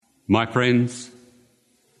My friends,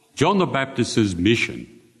 John the Baptist's mission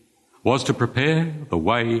was to prepare the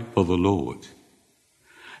way for the Lord.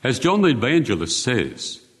 As John the Evangelist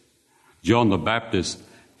says, John the Baptist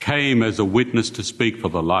came as a witness to speak for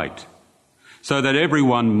the light, so that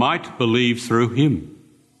everyone might believe through him.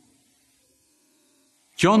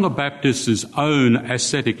 John the Baptist's own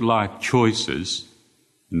ascetic life choices,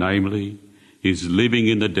 namely his living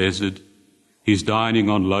in the desert, his dining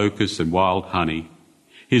on locusts and wild honey,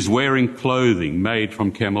 his wearing clothing made from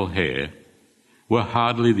camel hair, were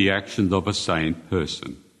hardly the actions of a sane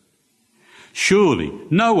person. Surely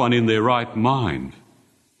no one in their right mind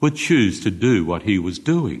would choose to do what he was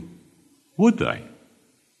doing, would they?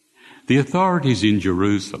 The authorities in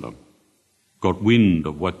Jerusalem got wind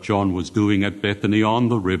of what John was doing at Bethany on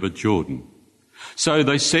the River Jordan. So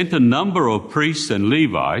they sent a number of priests and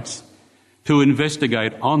Levites to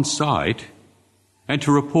investigate on site and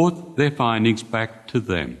to report their findings back to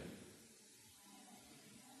them.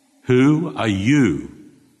 "Who are you?"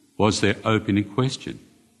 was their opening question.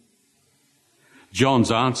 John's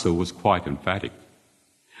answer was quite emphatic.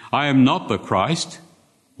 "I am not the Christ,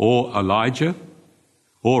 or Elijah,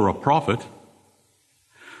 or a prophet,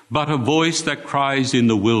 but a voice that cries in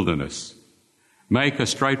the wilderness, 'Make a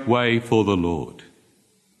straight way for the Lord.'"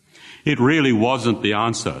 It really wasn't the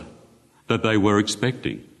answer that they were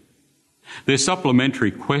expecting. Their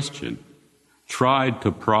supplementary question tried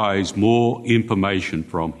to prize more information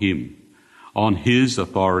from him on his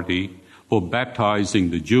authority for baptizing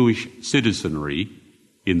the Jewish citizenry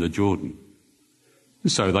in the Jordan.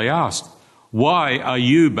 So they asked, "Why are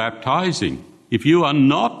you baptizing if you are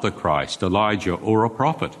not the Christ, Elijah, or a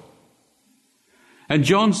prophet?" And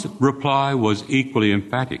John's reply was equally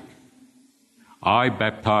emphatic. "I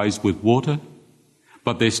baptize with water,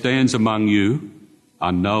 but there stands among you,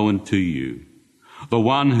 unknown to you, the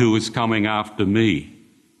one who is coming after me,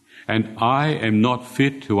 and I am not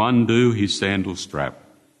fit to undo his sandal strap."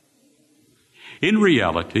 In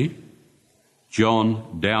reality,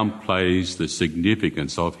 John downplays the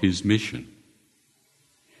significance of his mission.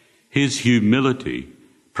 His humility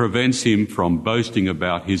prevents him from boasting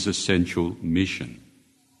about his essential mission.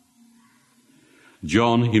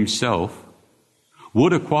 John himself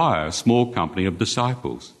would acquire a small company of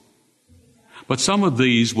disciples, but some of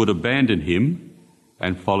these would abandon him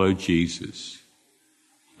and follow Jesus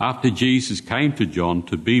after Jesus came to John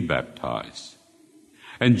to be baptized.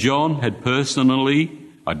 And John had personally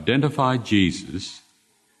identified Jesus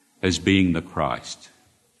as being the Christ.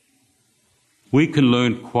 We can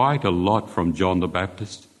learn quite a lot from John the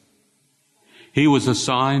Baptist. He was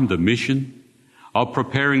assigned the mission of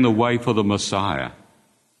preparing the way for the Messiah.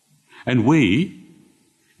 And we,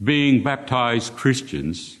 being baptized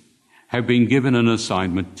Christians, have been given an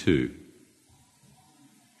assignment too.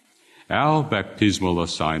 Our baptismal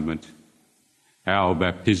assignment, our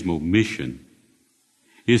baptismal mission,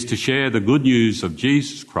 is to share the good news of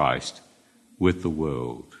Jesus Christ with the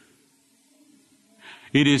world.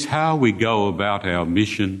 It is how we go about our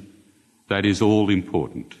mission that is all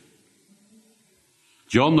important.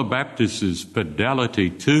 John the Baptist's fidelity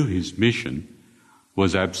to his mission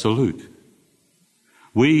was absolute.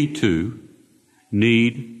 We too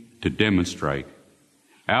need to demonstrate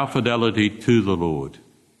our fidelity to the Lord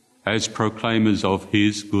as proclaimers of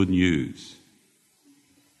his good news.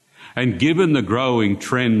 And given the growing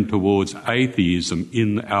trend towards atheism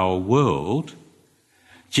in our world,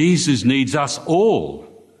 Jesus needs us all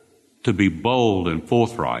to be bold and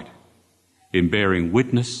forthright in bearing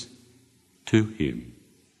witness to him.